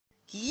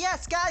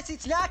Yes guys,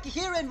 it's Naki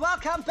here and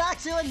welcome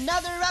back to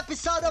another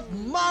episode of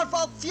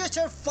Marvel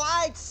Future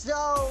Fight. So,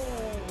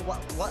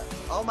 what,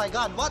 oh my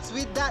god, what's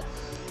with that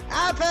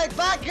epic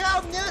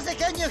background music?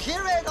 Can you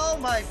hear it? Oh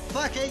my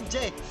fucking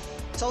J.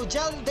 So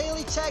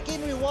daily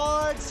check-in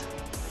rewards.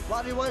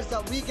 What rewards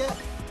that we get?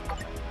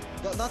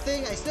 Got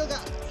nothing. I still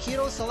got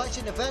hero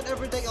selection event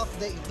every day of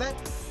the event.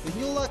 When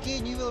you're lucky,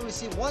 you will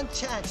receive one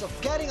chance of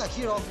getting a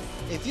hero.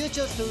 If you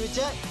choose to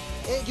reject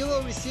it, you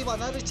will receive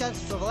another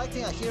chance of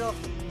selecting a hero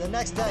the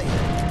next day.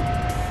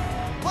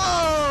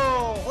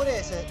 Whoa! What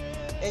is it?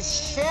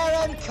 It's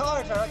Sharon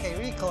Carter. Okay,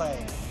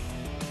 reclaim.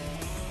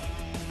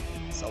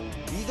 So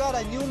we got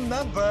a new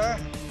member.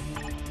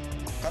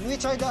 Can we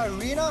try the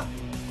arena?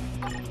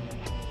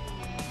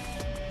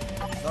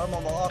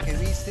 Normal mode. Okay,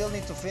 we still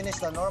need to finish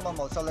the normal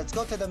mode. So let's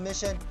go to the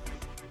mission.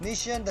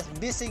 Mission, the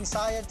Missing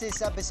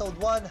Scientist, episode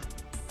 1.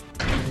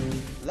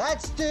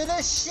 Let's do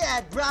this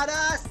shit,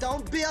 brothers!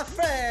 Don't be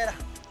afraid!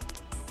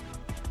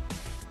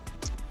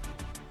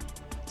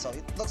 So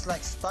it looks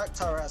like Stark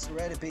Tower has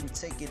already been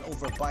taken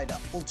over by the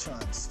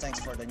Ultrons. Thanks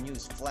for the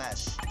news,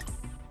 Flash.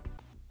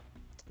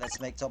 Let's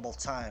make double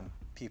time,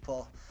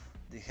 people.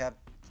 They have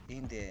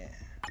in there.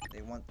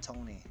 They want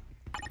Tony.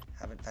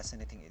 Haven't passed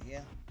anything in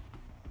here.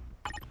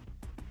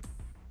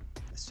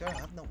 Sir, I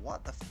have no.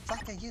 What the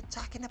fuck are you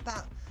talking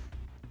about?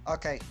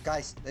 Okay,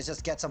 guys, let's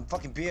just get some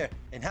fucking beer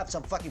and have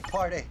some fucking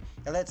party.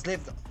 And let's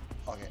leave.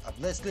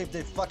 Let's leave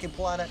this fucking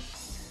planet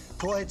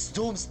for its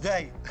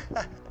doomsday.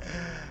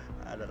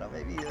 I don't know,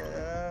 maybe.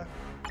 That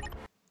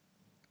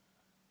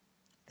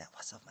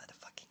was so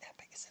motherfucking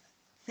epic, isn't it?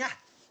 Yeah.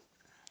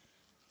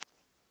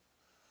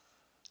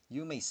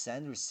 You may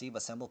send, receive,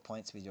 assemble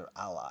points with your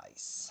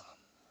allies.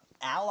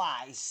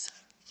 Allies.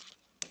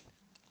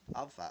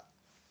 Oh fuck.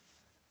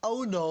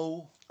 Oh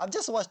no! I'm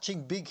just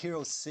watching Big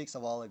Hero 6 a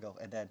while ago,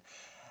 and then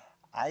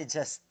I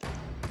just, out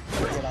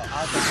of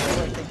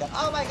nowhere thinking,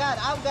 oh my god,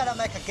 I'm gonna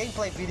make a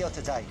gameplay video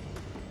today.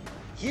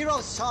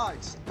 Heroes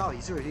charge! No,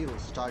 he's your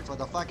heroes charge. What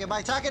the fuck am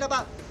I talking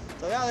about?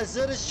 So yeah, let's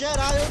do this shit,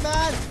 Iron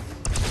Man!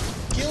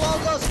 Kill all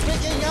those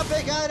freaking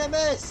epic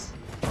enemies!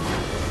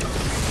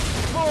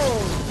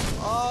 Boom!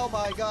 Oh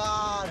my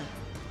god!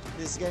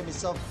 This game is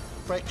so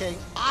freaking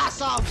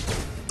awesome!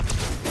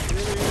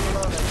 Really, really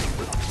love it.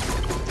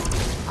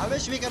 I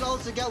wish we could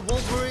also get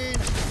Wolverine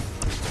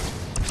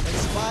and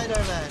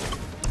Spider-Man.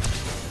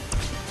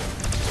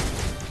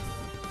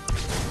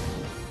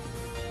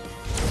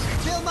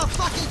 Feel my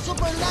fucking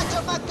super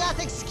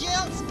electromagnetic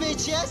skills,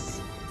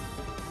 bitches!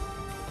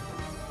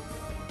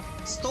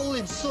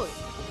 Stolen suit.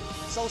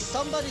 So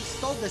somebody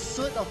stole the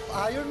suit of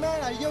Iron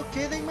Man? Are you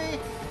kidding me?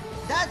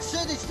 That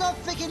suit is so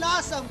freaking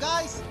awesome,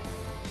 guys!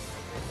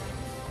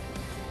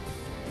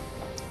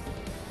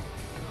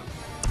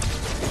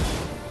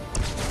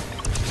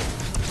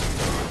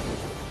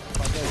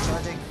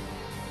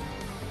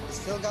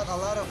 Still got a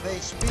lot of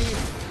HP.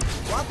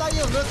 What are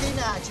you looking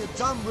at, you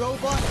dumb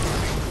robot?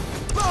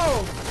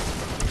 Boom!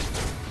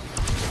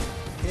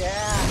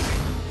 Yeah!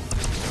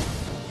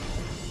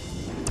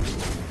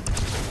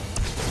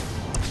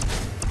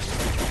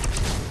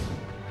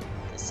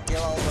 Let's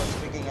kill all those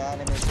freaking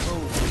enemies.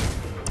 Boom!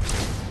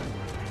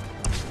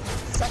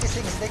 Sucky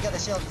thing is they got the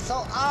shield.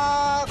 So,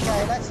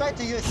 okay, let's try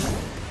to use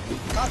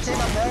Captain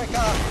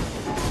America.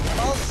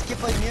 I'll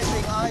skip on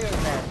using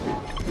Iron Man.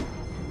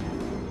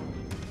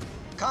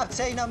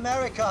 Captain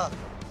America!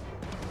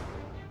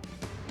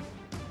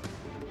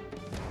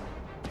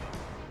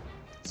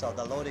 So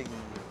the loading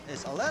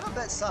is a little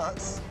bit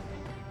sucks.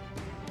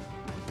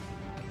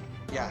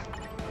 Yeah.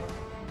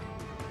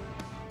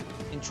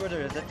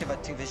 Intruder detective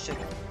activation.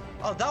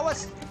 Oh, that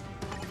was...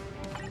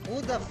 Who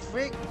the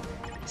frick?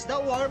 Is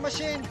that War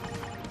Machine?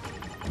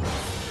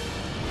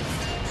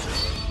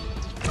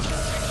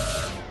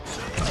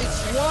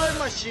 It's War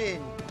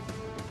Machine!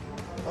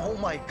 Oh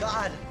my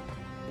god!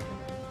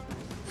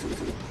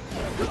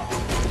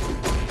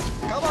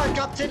 Come on,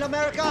 Captain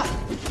America!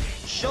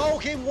 Show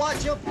him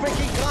what you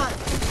freaking got!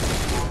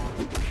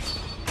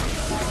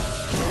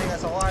 Giving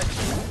us a what?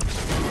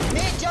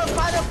 Meet your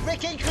mother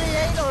freaking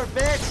creator,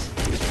 bitch!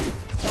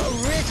 The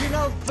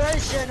original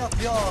version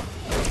of your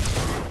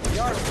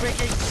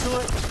freaking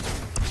suit!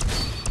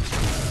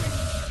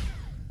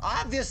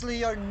 Obviously,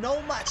 you're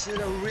no match to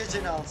the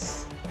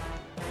originals!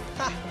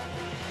 Ha!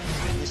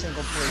 Mission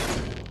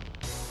complete.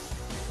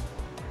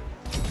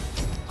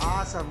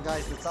 Awesome,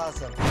 guys, it's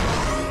awesome.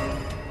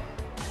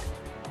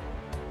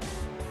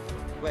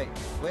 Wait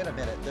a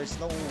minute. There's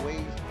no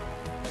way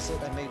the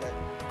suit I made it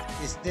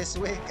is this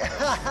week.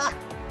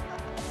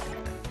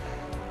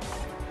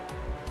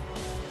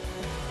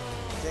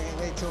 Taking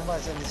way too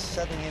much and it's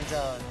shutting him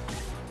down.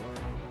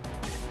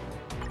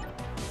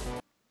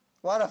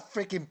 What a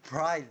freaking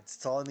pride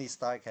Tony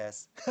Stark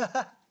has.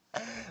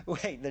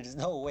 Wait, there's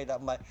no way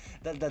that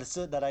the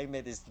suit that I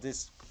made is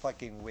this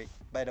fucking weak.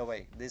 By the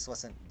way, this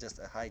wasn't just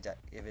a hijack,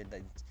 even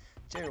the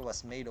interior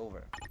was made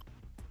over.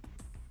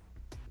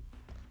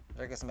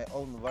 There goes my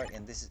own work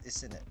and this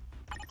isn't it.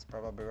 It's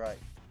probably right.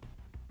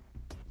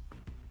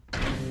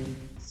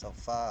 So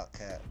fuck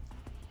it.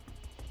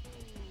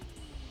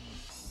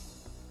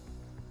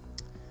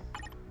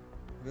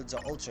 With the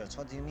Ultrons,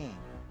 what do you mean?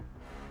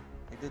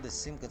 They do the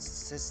same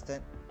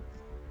consistent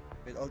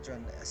with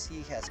Ultron as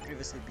he has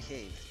previously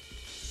behaved.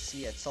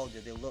 See, I told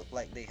you they look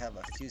like they have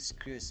a few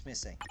screws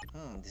missing.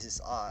 This is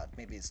odd.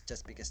 Maybe it's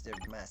just because they're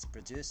mass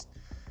produced.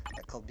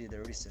 That could be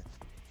the reason.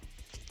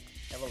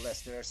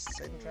 Nevertheless, there's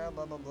Central,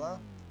 blah blah blah.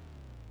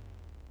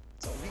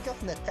 So we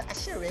got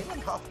Natasha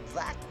Ravenhoff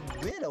Black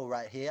Widow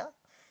right here.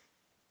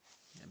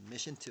 And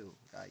mission 2,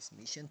 guys,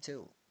 mission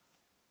 2.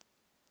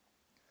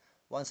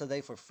 Once a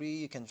day for free,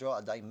 you can draw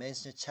a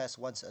dimension chest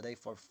once a day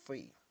for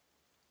free.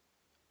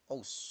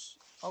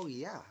 Oh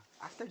yeah,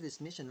 after this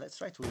mission, let's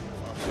try to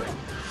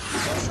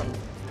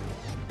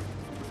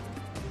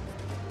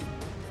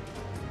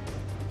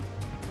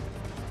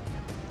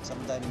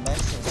some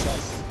dimension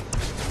chest.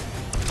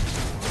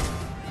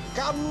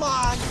 Come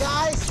on,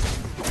 guys!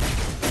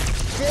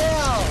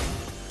 Feel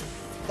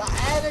the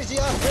energy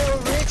of the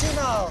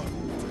original!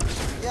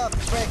 You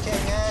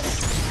freaking ass!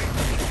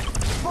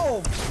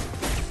 Boom!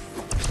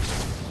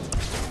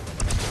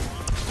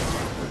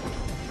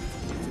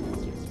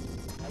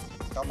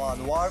 Come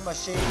on, War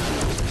Machine.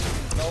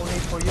 No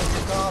need for you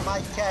to come.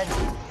 I can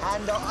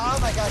handle. Oh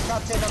my god,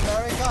 Captain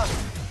America.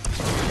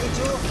 You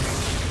too?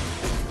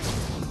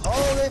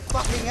 Holy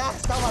fucking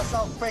ass, that was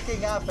so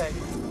freaking epic.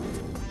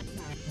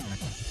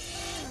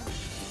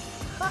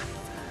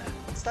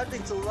 I'm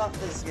starting to love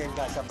this game,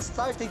 guys. I'm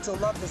starting to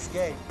love this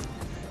game.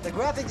 The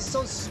graphics is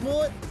so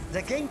smooth.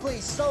 The gameplay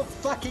is so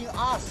fucking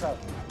awesome.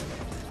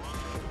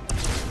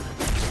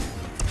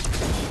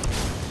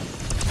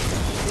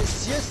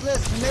 This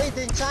useless made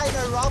in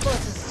China robot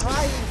is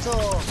trying to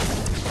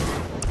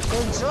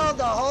control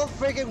the whole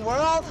freaking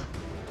world?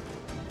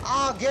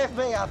 Oh, give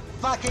me a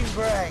fucking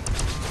break.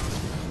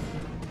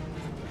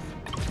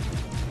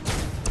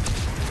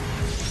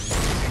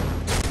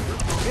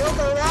 Feel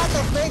the wrath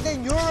of made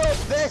in Europe,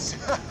 bitch!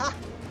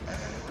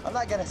 I'm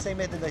not gonna say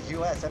made in the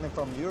US, I mean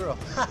from Europe.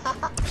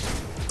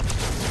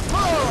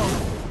 Boom!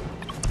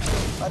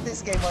 But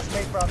this game was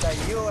made from the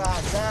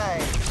USA.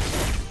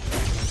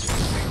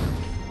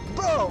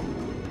 Boom!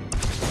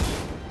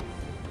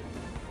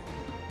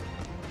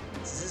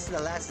 This is the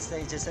last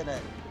stage, isn't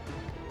it?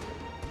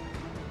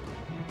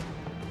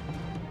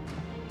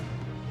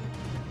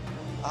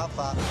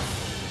 Alpha.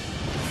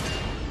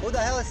 Who the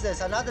hell is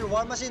this? Another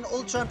War Machine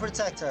Ultron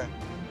Protector.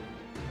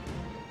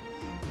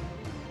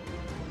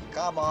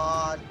 Come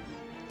on.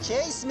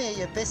 Chase me,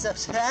 you piece of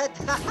shit.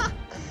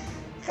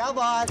 Come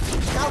on.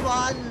 Come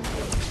on.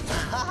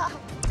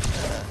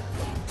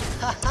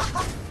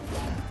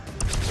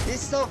 He's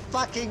so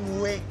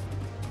fucking weak.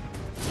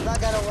 I'm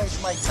not gonna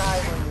waste my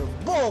time on you.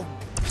 Boom!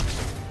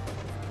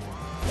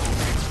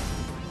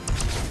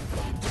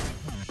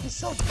 He's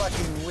so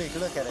fucking weak.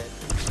 Look at it.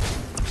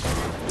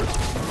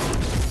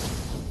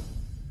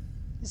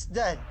 He's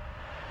dead.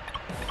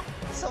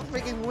 He's so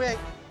freaking weak.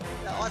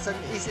 That was an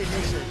easy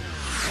mission.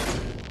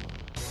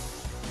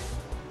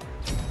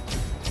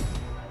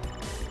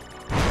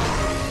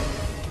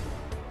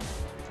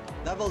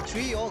 Level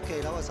 3?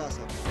 Okay, that was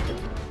awesome.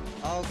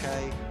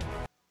 Okay.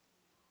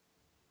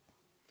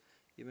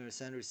 Even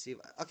send receive.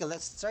 Okay,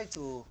 let's try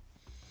to.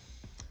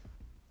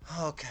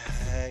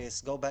 Okay,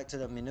 let's go back to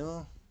the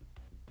menu.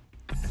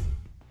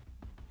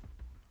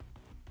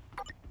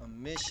 A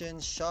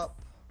mission shop.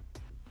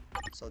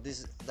 So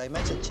this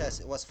dimension chest,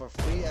 it was for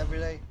free every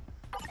day.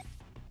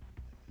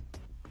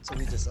 So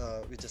we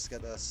just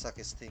get the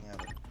suckest thing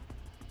ever.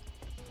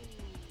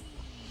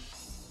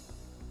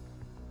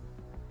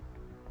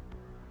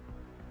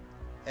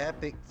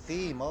 Epic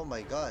theme, oh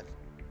my god.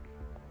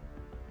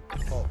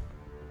 Oh.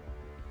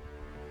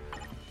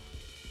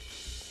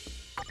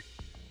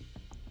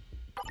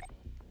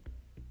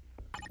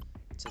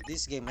 So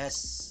this game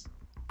has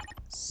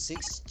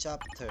 6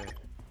 chapters.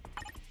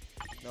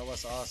 That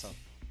was awesome.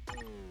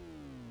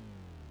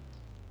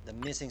 The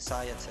missing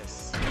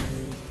scientist.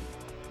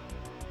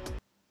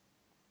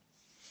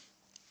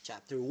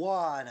 Chapter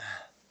 1.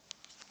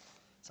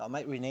 So I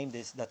might rename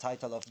this the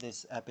title of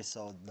this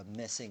episode, The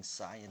Missing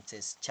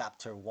Scientist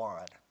Chapter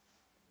 1.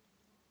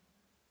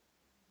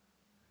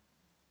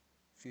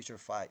 Future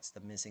Fights, The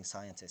Missing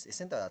Scientist.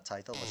 Isn't that a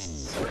title?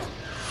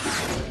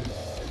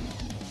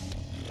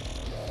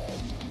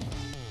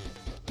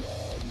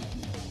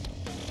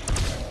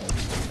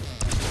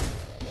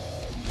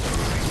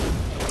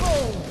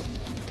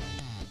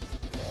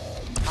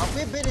 Have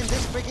we been in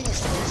this freaking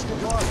stage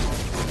before?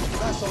 I'm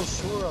not so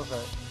sure of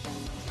it.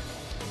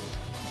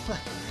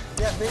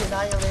 We have been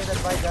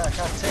annihilated by the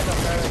Captain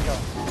America.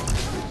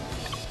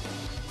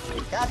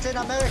 Captain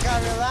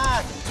America,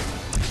 relax!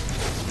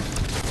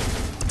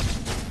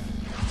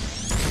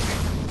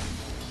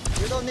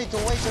 You don't need to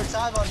waste your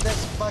time on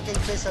this fucking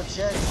piece of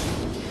shit.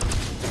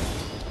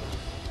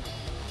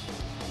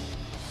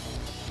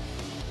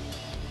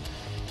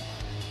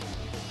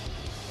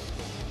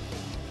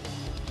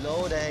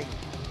 Loading.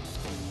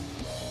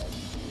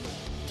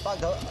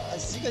 Fuck,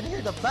 as you can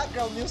hear, the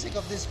background music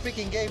of this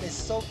freaking game is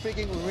so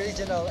freaking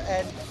original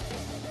and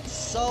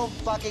so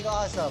fucking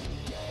awesome.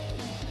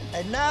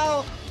 And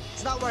now,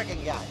 it's not working.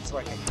 Yeah, it's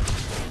working.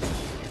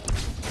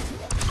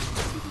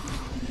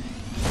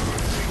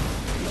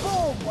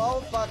 Boom!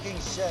 Oh fucking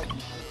shit.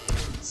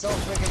 So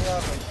freaking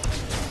epic.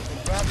 The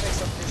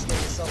graphics of this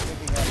game is so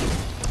freaking epic.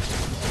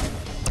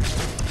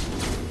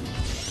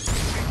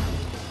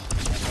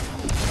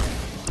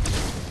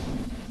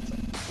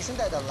 Isn't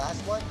that the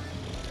last one?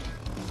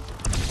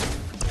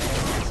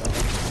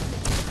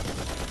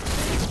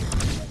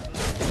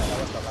 Yeah, that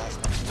was the last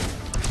one.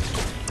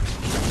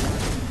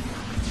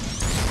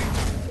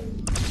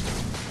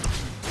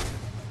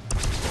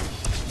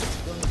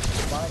 Still need to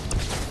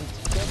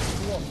kill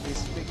 2 of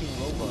these freaking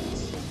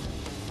robots.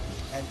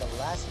 And the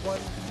last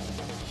one,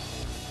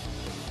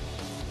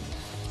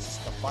 this is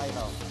the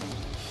final.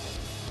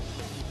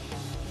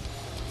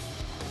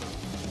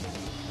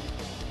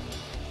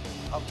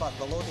 Oh fuck,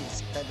 the loading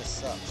kinda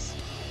sucks.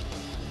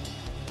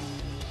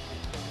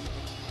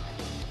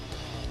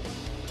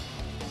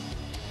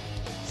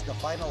 It's the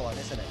final one,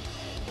 isn't it?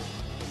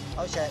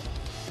 Oh shit.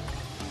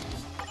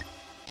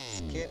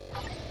 Skip.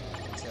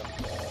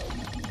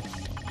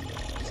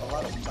 There's a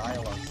lot of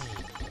dialogues.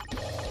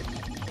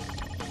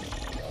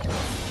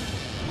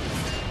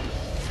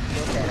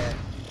 Look at it.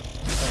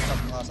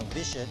 Some awesome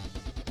vision.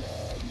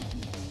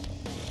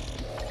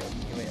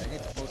 Okay, wait, I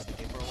need to post the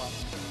game for a while.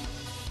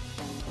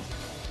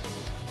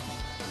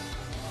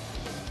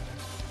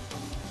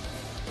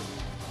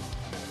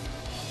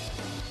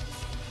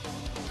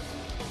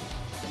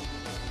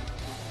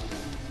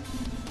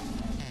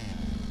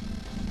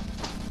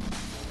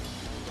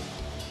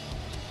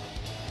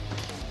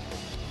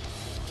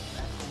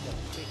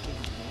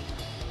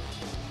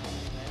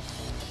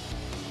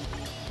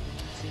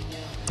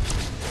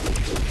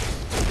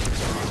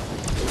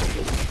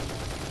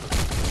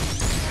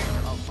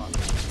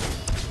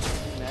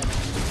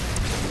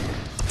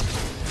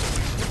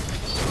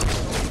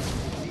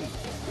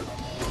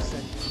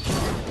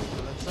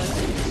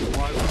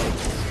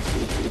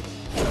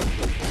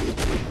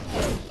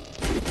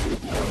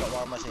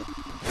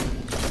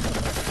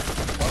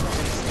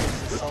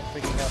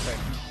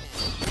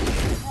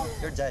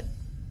 You're dead.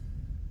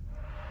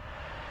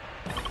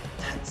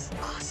 That's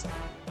awesome.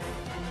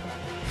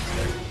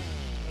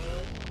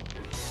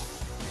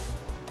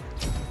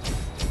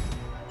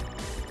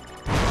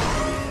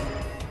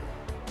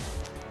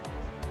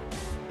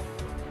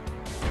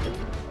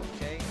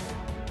 Okay.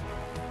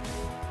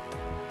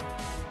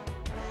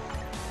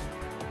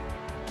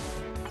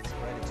 It's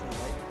already too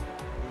late.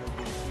 We will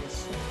be here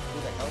soon. Who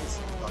the hell is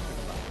he talking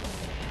about?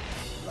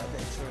 Let the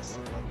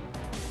interesting one.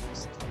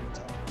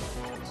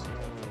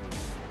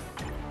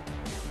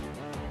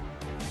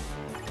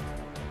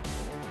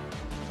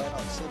 Find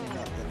out soon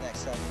enough the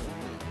next time we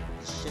meet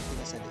is shipping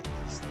us into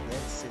these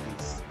red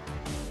cities,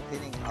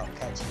 pinning out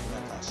catching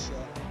Natasha.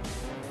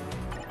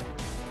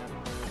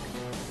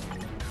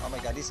 Oh my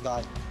god, he's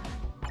gone.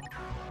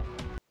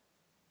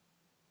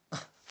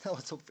 That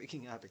was so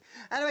freaking epic.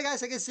 Anyway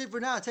guys, I guess that's it for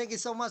now. Thank you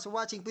so much for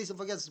watching. Please don't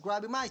forget to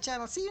subscribe to my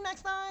channel. See you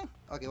next time.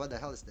 Okay, what the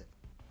hell is that?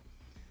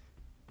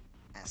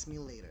 Ask me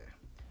later.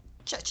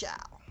 Ciao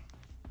ciao.